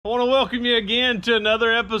I want to welcome you again to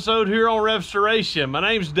another episode here on RevStoration. My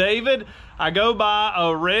name's David. I go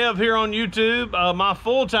by Rev here on YouTube. My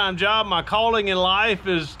full-time job, my calling in life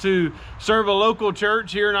is to serve a local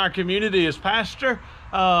church here in our community as pastor.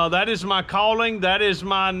 That is my calling. That is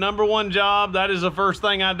my number one job. That is the first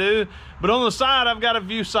thing I do. But on the side, I've got a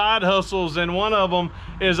few side hustles, and one of them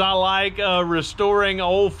is I like restoring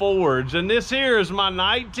old Fords. And this here is my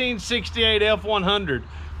 1968 F100.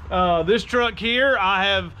 This truck here, I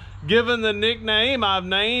have given the nickname, I've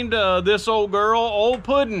named this old girl Ole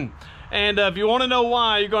Puddin. And if you want to know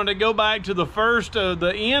why, you're going to go back to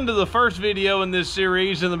the end of the first video in this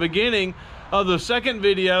series and the beginning of the second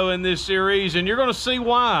video in this series, and you're going to see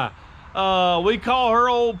why. We call her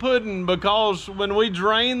Ole Puddin because when we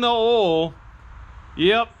drain the oil,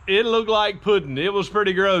 yep, it looked like pudding. It was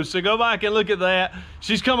pretty gross. So go back and look at that.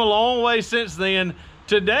 She's come a long way since then.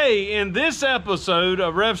 Today, in this episode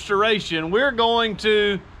of RevStoration, we're going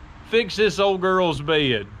to fix this old girl's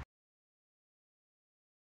bed.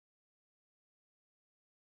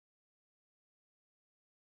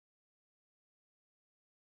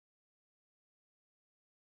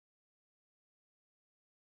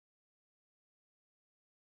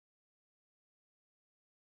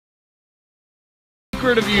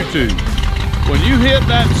 Secret of YouTube. When you hit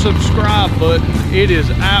that subscribe button, it is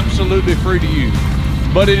absolutely free to use,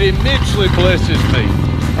 but it immensely blesses me.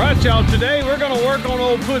 All right, y'all, today we're going to work on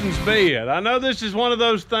Ole Puddin's bed. I know this is one of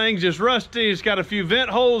those things, it's rusty, it's got a few vent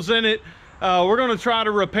holes in it. We're going to try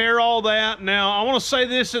to repair all that. Now, I want to say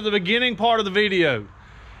this at the beginning part of the video.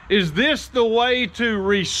 Is this the way to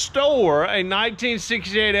restore a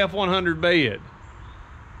 1968 F100 bed?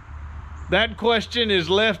 That question is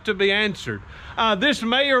left to be answered. This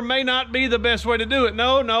may or may not be the best way to do it.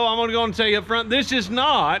 No, I'm going to tell you up front, this is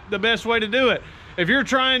not the best way to do it. If you're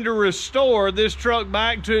trying to restore this truck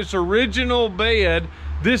back to its original bed,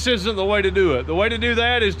 this isn't the way to do it. The way to do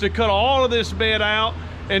that is to cut all of this bed out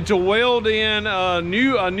and to weld in a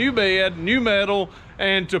new bed, new metal,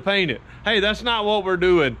 and to paint it. Hey, that's not what we're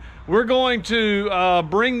doing. We're going to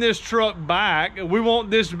bring this truck back. We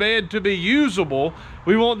want this bed to be usable.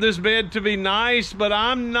 We want this bed to be nice, but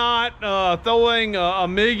I'm not throwing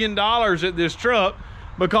 $1 million at this truck,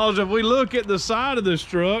 because if we look at the side of this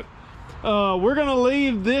truck, we're gonna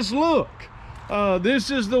leave this look.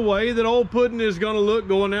 This is the way that Ole Puddin is gonna look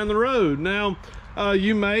going down the road. Now,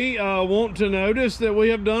 you may want to notice that we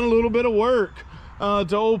have done a little bit of work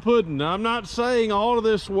to Ole Puddin. Now, I'm not saying all of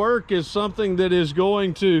this work is something that is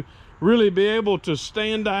going to really be able to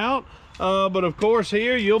stand out, but of course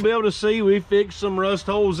here you'll be able to see we fixed some rust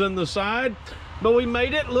holes in the side, but we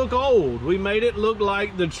made it look old. We made it look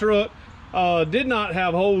like the truck did not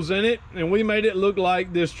have holes in it, and we made it look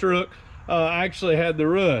like this truck actually had the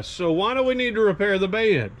rust. So why do we need to repair the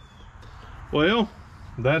bed? Well,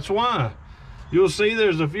 that's why. You'll see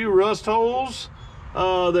there's a few rust holes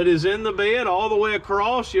that is in the bed all the way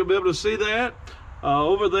across. You'll be able to see that.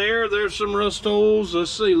 Over there, there's some rust holes.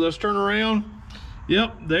 Let's see, let's turn around.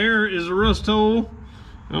 Yep, there is a rust hole.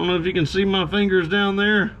 I don't know if you can see my fingers down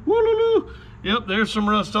there. Woo-loo-loo. Yep, there's some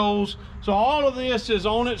rust holes. So all of this is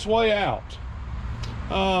on its way out.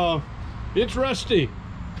 It's rusty.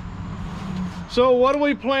 So what do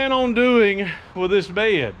we plan on doing with this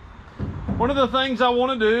bed? One of the things I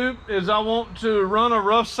want to do is I want to run a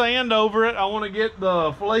rough sand over it. I want to get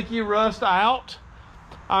the flaky rust out.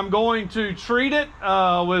 I'm going to treat it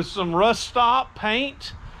with some rust stop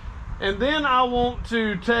paint. And then I want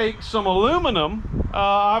to take some aluminum.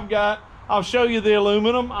 I'll show you the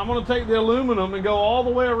aluminum. I'm going to take the aluminum and go all the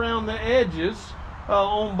way around the edges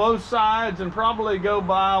on both sides, and probably go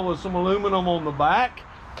by with some aluminum on the back.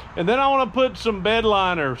 And then I want to put some bed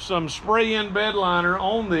liner, some spray-in bed liner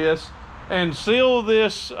on this, and seal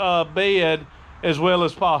this bed as well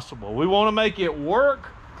as possible. We want to make it work.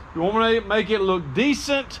 We want to make it look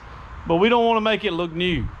decent, but we don't want to make it look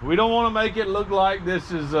new. We don't want to make it look like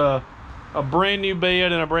this is a brand new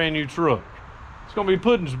bed and a brand new truck. It's going to be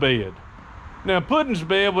Puddin's bed. Now, Puddin's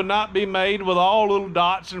bed would not be made with all little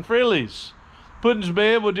dots and frillies. Puddin's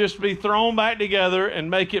bed would just be thrown back together and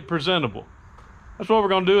make it presentable. That's what we're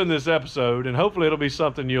going to do in this episode, and hopefully it'll be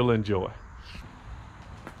something you'll enjoy.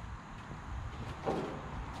 All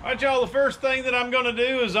right, y'all, the first thing that I'm going to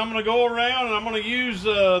do is I'm going to go around and I'm going to use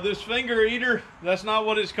this finger eater. That's not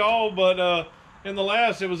what it's called, but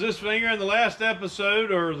it was this finger in the last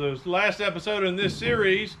episode, or the last episode in this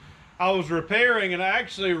series. I was repairing and I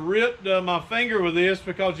actually ripped my finger with this,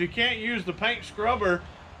 because you can't use the paint scrubber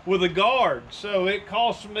with a guard. So it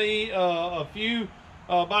cost me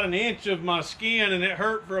about an inch of my skin, and it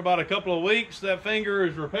hurt for about a couple of weeks. That finger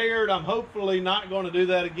is repaired. I'm hopefully not going to do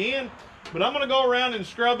that again. But I'm gonna go around and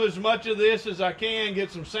scrub as much of this as I can,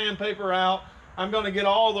 get some sandpaper out. I'm gonna get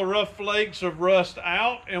all the rough flakes of rust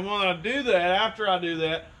out. And when I do that, after I do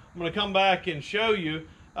that, I'm gonna come back and show you,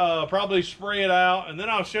 probably spray it out. And then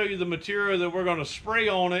I'll show you the material that we're gonna spray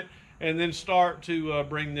on it and then start to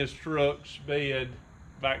bring this truck's bed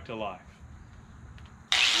back to life.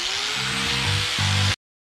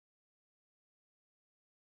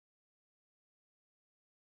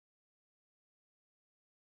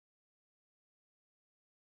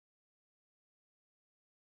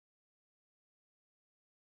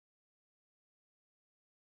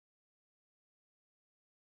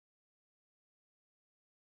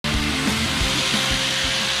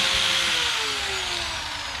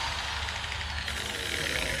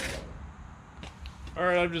 All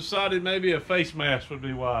right, I've decided maybe a face mask would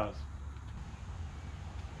be wise.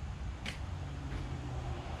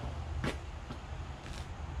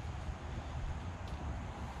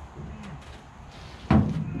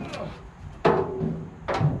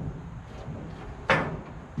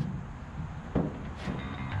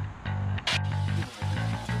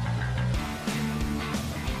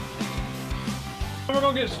 We're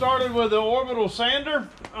gonna get started with the orbital sander.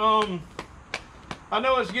 I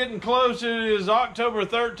know it's getting close. It is October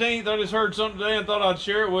 13th. I just heard something today and thought I'd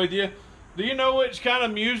share it with you. Do you know which kind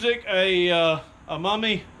of music a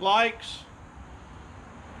mummy likes?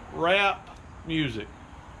 Rap music.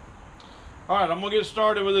 All right, I'm gonna get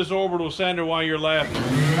started with this orbital sander while you're laughing.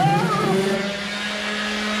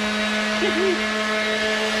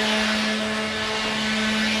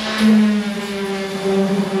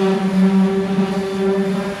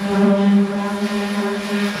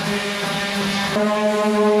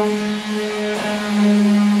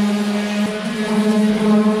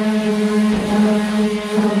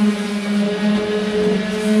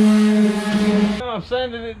 I've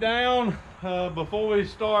sanded it down. Before we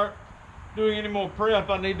start doing any more prep,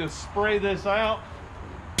 I need to spray this out.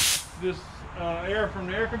 This air from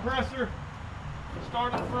the air compressor.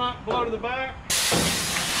 Start in front, blow to the back.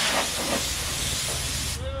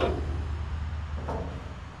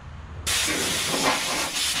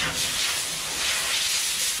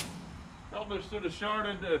 Probably should have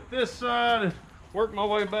started at this side and worked my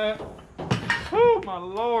way back. Whew, my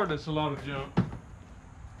Lord, that's a lot of junk.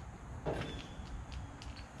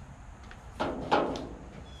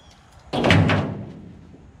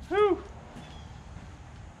 Whew.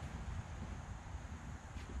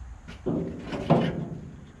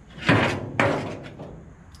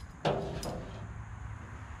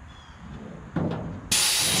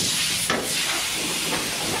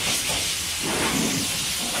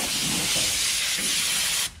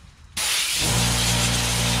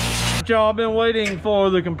 Y'all, I've been waiting for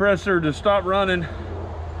the compressor to stop running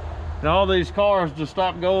and all these cars to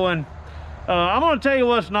stop going. I'm going to tell you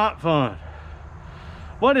what's not fun.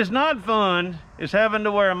 What is not fun is having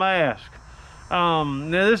to wear a mask. Now,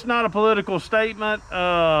 this is not a political statement.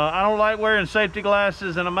 I don't like wearing safety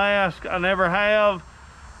glasses and a mask. I never have.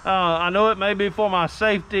 I know it may be for my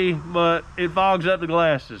safety, but it fogs up the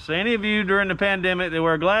glasses. So any of you during the pandemic that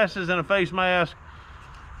wear glasses and a face mask,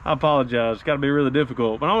 I apologize. It's got to be really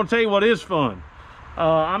difficult. But I want to tell you what is fun.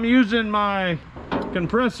 I'm using my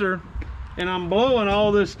compressor and I'm blowing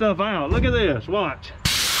all this stuff out. Look at this. Watch.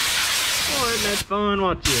 Oh, isn't that fun?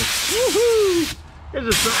 Watch this. Woohoo! There's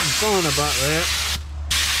just something fun about that.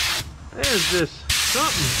 There's just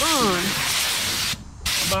something fun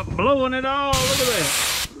about blowing it all. Look at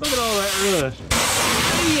that. Look at all that rust.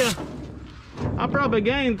 Yeah. I probably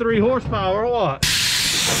gained 3 horsepower or what?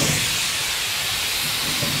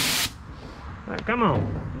 Now, come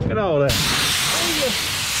on. Look at all that.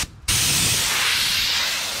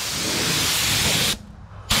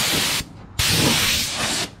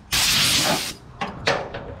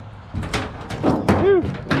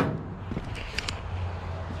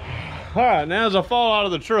 All right, now as I fall out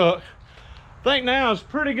of the truck, I think now is a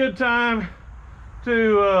pretty good time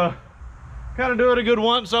to kind of do it a good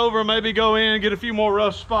once over, maybe go in and get a few more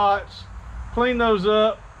rough spots, clean those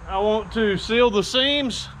up. I want to seal the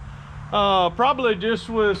seams, probably just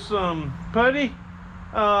with some putty. Then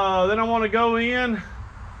I want to go in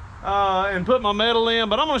and put my metal in,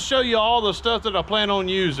 but I'm going to show you all the stuff that I plan on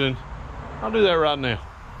using. I'll do that right now.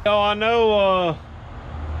 I know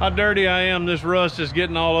how dirty I am. This rust is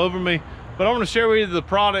getting all over me, but I'm going to share with you the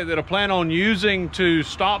product that I plan on using to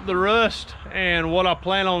stop the rust and what I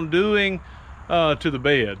plan on doing to the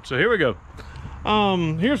bed. So here we go.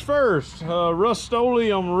 Here's first,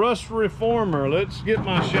 Rust-Oleum Rust Reformer. Let's get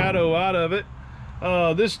my shadow out of it.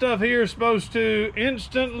 This stuff here is supposed to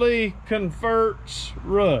instantly converts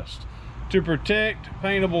rust to protect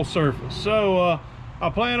paintable surface. So I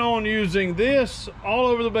plan on using this all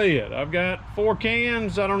over the bed. I've got 4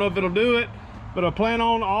 cans. I don't know if it'll do it, but I plan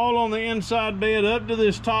on all on the inside bed up to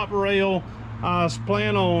this top rail. I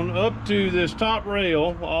plan on up to this top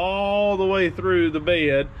rail all the way through the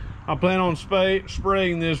bed. I plan on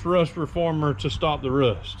spraying this rust reformer to stop the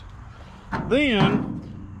rust. Then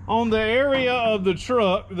on the area of the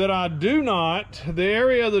truck that I do not, the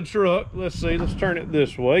area of the truck, let's see, let's turn it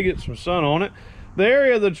this way, get some sun on it. The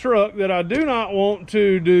area of the truck that I do not want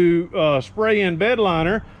to do spray in bed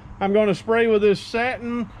liner, I'm going to spray with this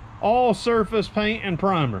satin all surface paint and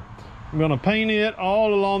primer. I'm going to paint it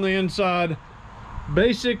all along the inside.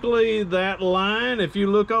 Basically that line, if you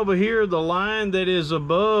look over here, the line that is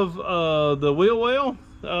above the wheel well,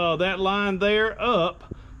 that line there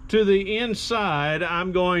up to the inside,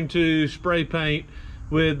 I'm going to spray paint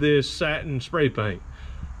with this satin spray paint.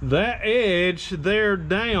 That edge there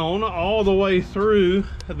down all the way through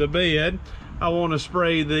the bed, I want to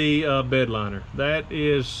spray the bed liner. That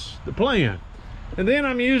is the plan. And then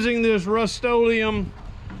I'm using this Rust-Oleum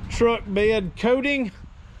truck bed coating.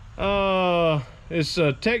 It's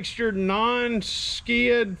a textured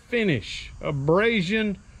non-skid finish,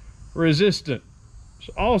 abrasion resistant.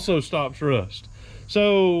 Also stops rust.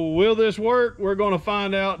 So will this work? We're going to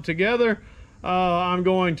find out together. I'm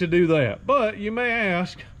going to do that. But you may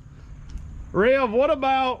ask, Rev, what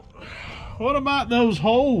about those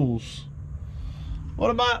holes?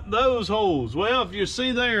 What about those holes? Well, if you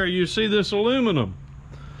see there, you see this aluminum.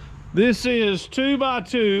 This is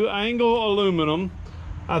 2x2 angle aluminum.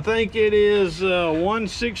 I think it is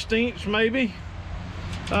 1/16 maybe.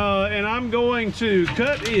 And I'm going to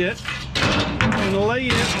cut it and lay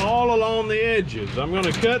it all along the edges. I'm going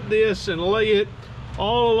to cut this and lay it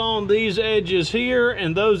all along these edges here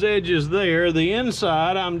and those edges there. The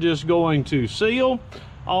inside I'm just going to seal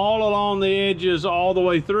all along the edges all the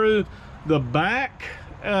way through. The back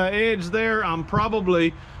edge there, I'm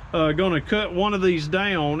probably going to cut one of these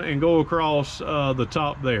down and go across the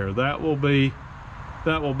top there. That will be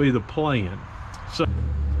the plan. So,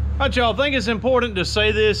 all right, y'all, I think it's important to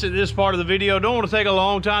say this at this part of the video. Don't want to take a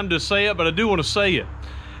long time to say it, but I do want to say it.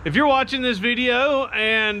 If you're watching this video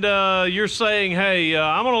and you're saying, hey,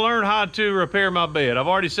 I'm going to learn how to repair my bed. I've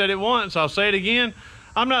already said it once. I'll say it again.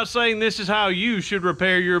 I'm not saying this is how you should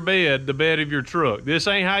repair your bed, the bed of your truck. This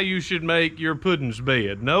ain't how you should make your Puddin's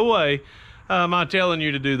bed. No way am I telling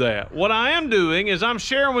you to do that. What I am doing is I'm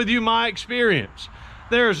sharing with you my experience.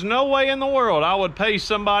 There's no way in the world I would pay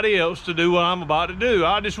somebody else to do what I'm about to do.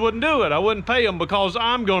 I just wouldn't do it. I wouldn't pay them because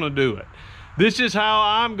I'm going to do it. This is how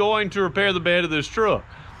I'm going to repair the bed of this truck.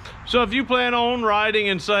 So if you plan on writing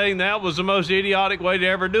and saying that was the most idiotic way to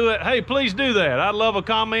ever do it, hey, please do that. I'd love a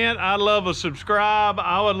comment. I'd love a subscribe.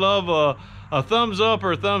 I would love a thumbs up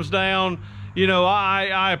or a thumbs down. You know,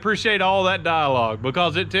 I appreciate all that dialogue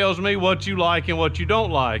because it tells me what you like and what you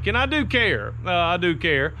don't like. And I do care. I do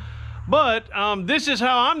care. But this is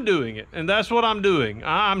how I'm doing it, and that's what I'm doing.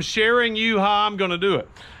 I'm sharing you how I'm going to do it.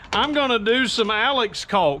 I'm going to do some Alex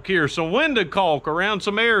caulk here, some window caulk around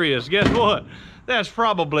some areas. Guess what? That's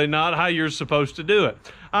probably not how you're supposed to do it.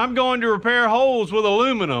 I'm going to repair holes with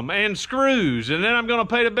aluminum and screws, and then I'm going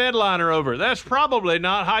to paint a bed liner over it. That's probably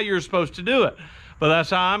not how you're supposed to do it, but that's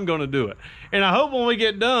how I'm going to do it. And I hope when we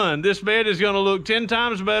get done, this bed is going to look 10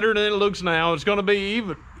 times better than it looks now. It's going to be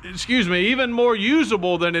even more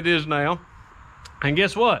usable than it is now. And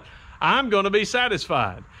guess what? I'm going to be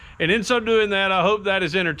satisfied. And in so doing that, I hope that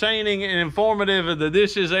is entertaining and informative, that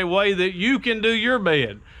this is a way that you can do your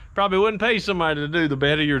bed. Probably wouldn't pay somebody to do the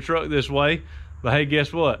bed of your truck this way, but hey,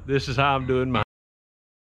 guess what? This is how I'm doing mine.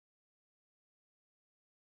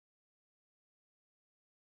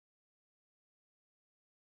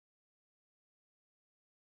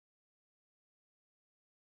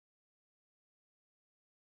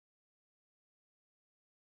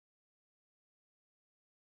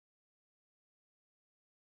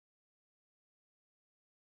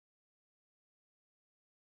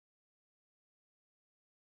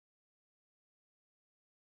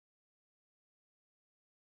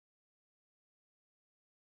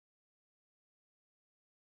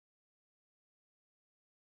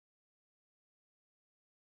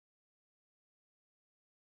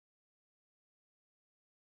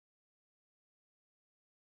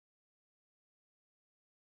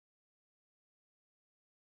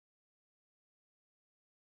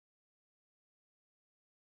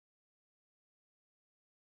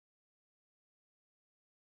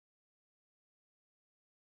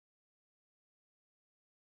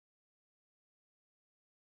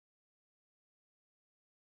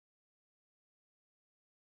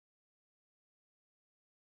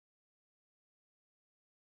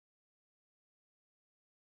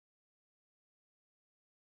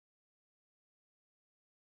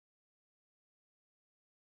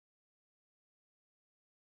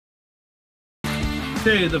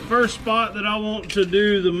 Okay, the first spot that I want to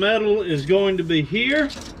do the metal is going to be here.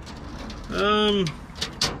 And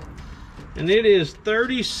it is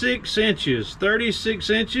 36 inches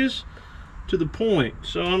to the point.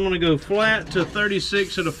 So I'm gonna go flat to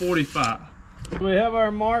 36 at a 45. We have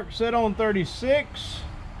our mark set on 36.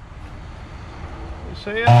 Let's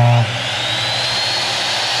see it.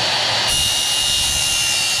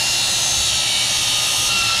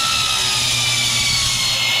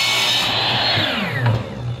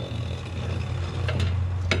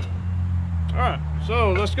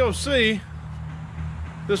 So let's go see if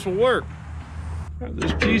this will work.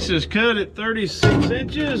 This piece is cut at 36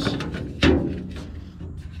 inches.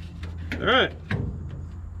 All right.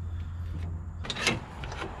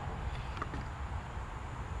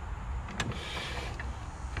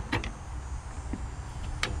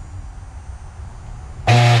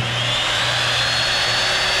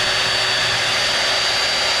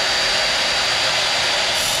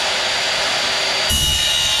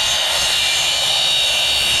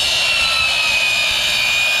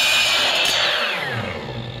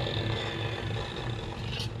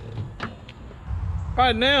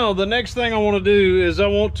 Right now, the next thing I want to do is I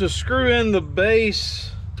want to screw in the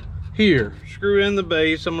base here. Screw in the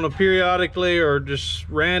base. I'm going to periodically or just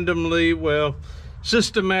randomly, well,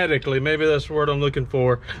 systematically, maybe that's the word I'm looking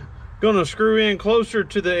for. Going to screw in closer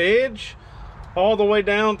to the edge, all the way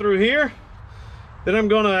down through here. Then I'm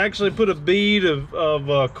going to actually put a bead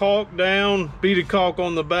of caulk down, bead of caulk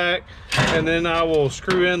on the back, and then I will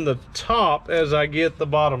screw in the top as I get the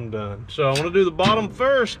bottom done. So I want to do the bottom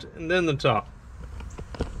first and then the top.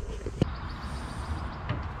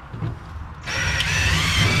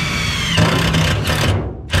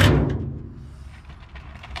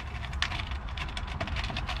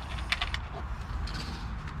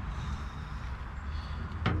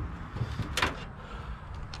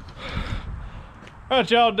 All right,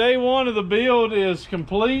 y'all, day one of the build is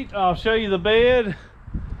complete. I'll show you the bed.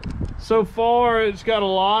 So far, it's got a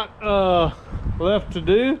lot left to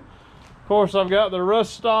do. Of course, I've got the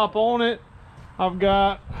rust stop on it. I've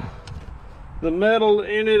got the metal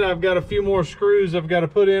in it. I've got a few more screws I've got to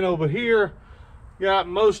put in over here. Got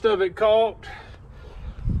most of it caulked.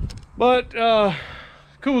 But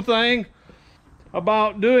cool thing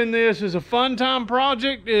about doing this is a fun time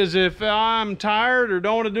project is if I'm tired or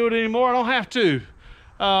don't want to do it anymore, I don't have to.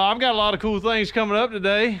 I've got a lot of cool things coming up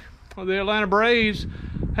today. The Atlanta Braves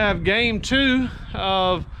have game 2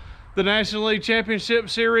 of the National League Championship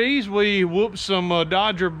Series. We whooped some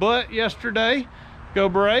Dodger butt yesterday. Go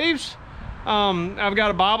Braves. I've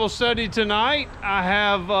got a Bible study tonight. I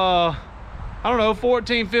have, I don't know,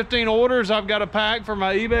 14, 15 orders I've got to pack for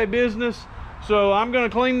my eBay business. So I'm going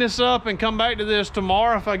to clean this up and come back to this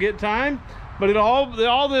tomorrow if I get time. But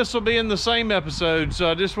all this will be in the same episode.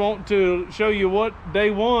 So I just want to show you what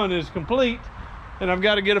day one is complete. And I've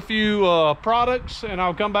got to get a few products, and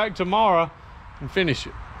I'll come back tomorrow and finish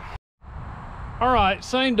it. All right,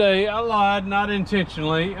 same day. I lied, not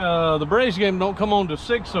intentionally. The Braves game don't come on to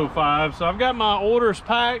 6:05. So I've got my orders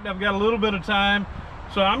packed. I've got a little bit of time.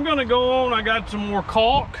 So I'm going to go on. I got some more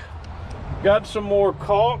caulk. Got some more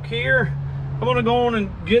caulk here. I'm going to go on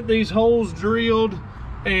and get these holes drilled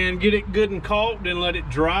and get it good and caulked and let it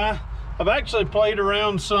dry. I've actually played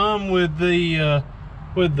around some with the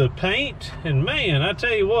paint, and man, I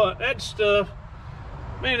tell you what, that stuff,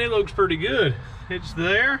 man, it looks pretty good. It's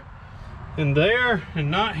there and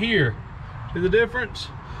not here. See the difference?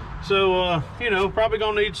 So you know, probably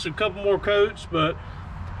gonna need a couple more coats, but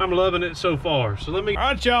I'm loving it so far. So all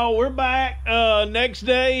right, y'all, we're back next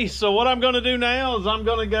day. So what I'm gonna do now is I'm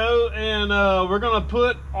gonna go and we're gonna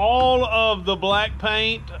put all of the black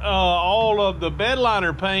paint, all of the bed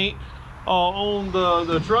liner paint on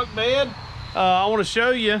the truck bed. I want to show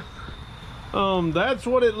you. That's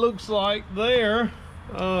what it looks like there.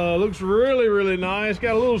 Looks really, really nice.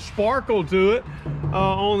 Got a little sparkle to it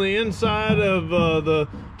on the inside of the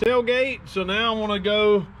tailgate. So now I want to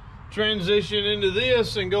go transition into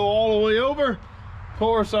this and go all the way over. Of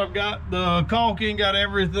course, I've got the caulking, got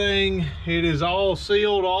everything. It is all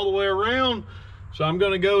sealed all the way around. So I'm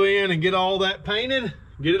going to go in and get all that painted,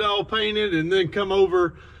 get it all painted, and then come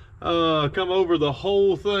over the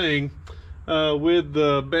whole thing with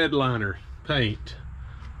the bed liner paint.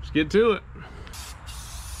 Let's get to it.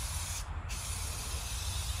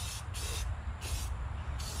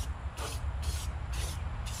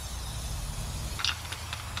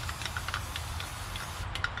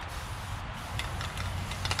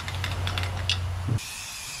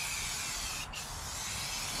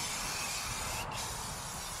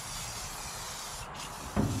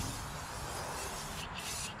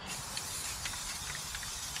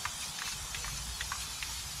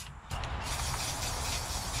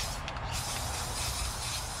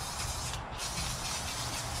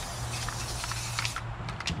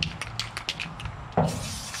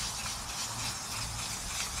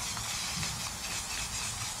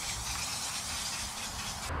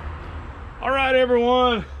 right,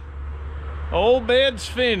 everyone, old bed's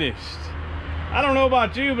finished. I don't know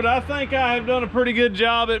about you, but I think I have done a pretty good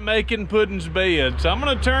job at making Puddin's bed. So I'm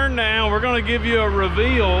gonna turn now. We're gonna give you a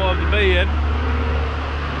reveal of the bed.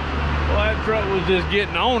 Well, that truck was just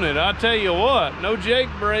getting on it. I tell you what, no Jake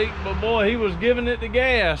brake, but boy, he was giving it the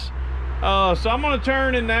gas. So I'm gonna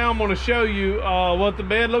turn and now I'm gonna show you what the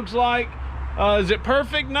bed looks like. Is it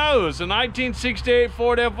perfect? No, it's a 1968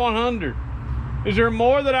 Ford F100. Is there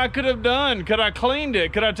more that I could have done? Could I cleaned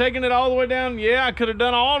it? Could I taken it all the way down? Yeah, I could have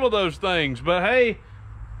done all of those things, but hey,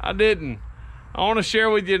 I didn't. I want to share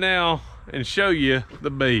with you now and show you the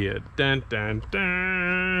bed. Dun, dun,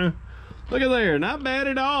 dun. Look at there, not bad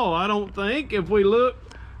at all, I don't think. If we look,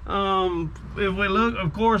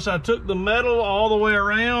 of course, I took the metal all the way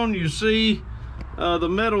around. You see the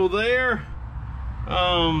metal there.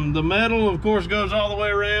 The metal, of course, goes all the way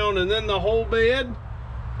around, and then the whole bed.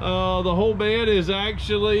 The whole bed is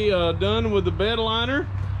actually done with the bed liner.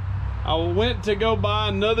 I went to go buy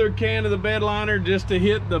another can of the bed liner just to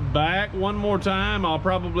hit the back one more time. I'll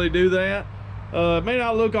probably do that. It may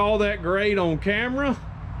not look all that great on camera,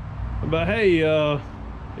 but hey,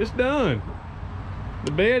 it's done.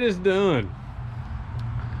 The bed is done.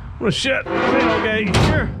 I'm gonna shut the tailgate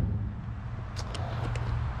here.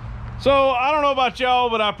 So I don't know about y'all,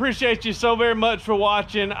 but I appreciate you so very much for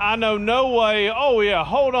watching. I know no way. Oh yeah,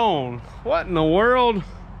 hold on. What in the world?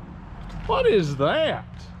 What is that?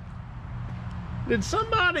 Did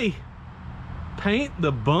somebody paint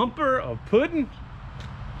the bumper of Puddin?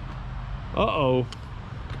 Uh-oh.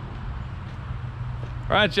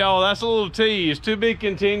 All right, y'all, that's a little tease. To be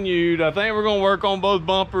continued. I think we're gonna work on both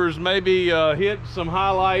bumpers, maybe hit some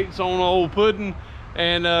highlights on old Puddin,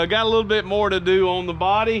 and got a little bit more to do on the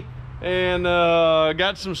body. And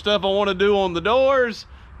got some stuff I want to do on the doors.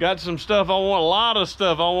 Got some stuff a lot of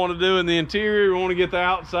stuff I want to do in the interior. We want to get the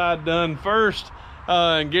outside done first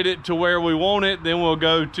and get it to where we want it. Then we'll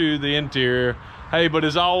go to the interior. Hey, but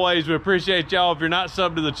as always, we appreciate y'all. If you're not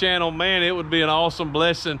subbed to the channel, man, it would be an awesome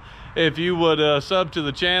blessing if you would sub to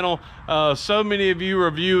the channel. So many of you are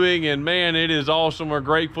viewing, and man, it is awesome. We're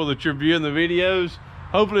grateful that you're viewing the videos.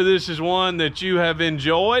 Hopefully this is one that you have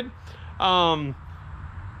enjoyed.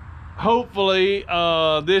 Hopefully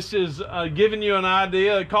this is giving you an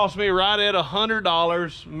idea. It cost me right at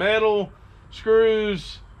 $100, metal,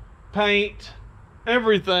 screws, paint,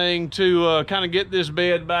 everything to kind of get this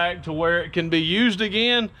bed back to where it can be used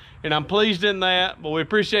again, and I'm pleased in that. But we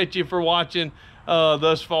appreciate you for watching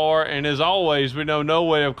thus far, and as always, we know no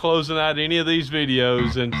way of closing out any of these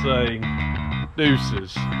videos and saying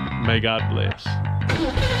deuces. May God bless.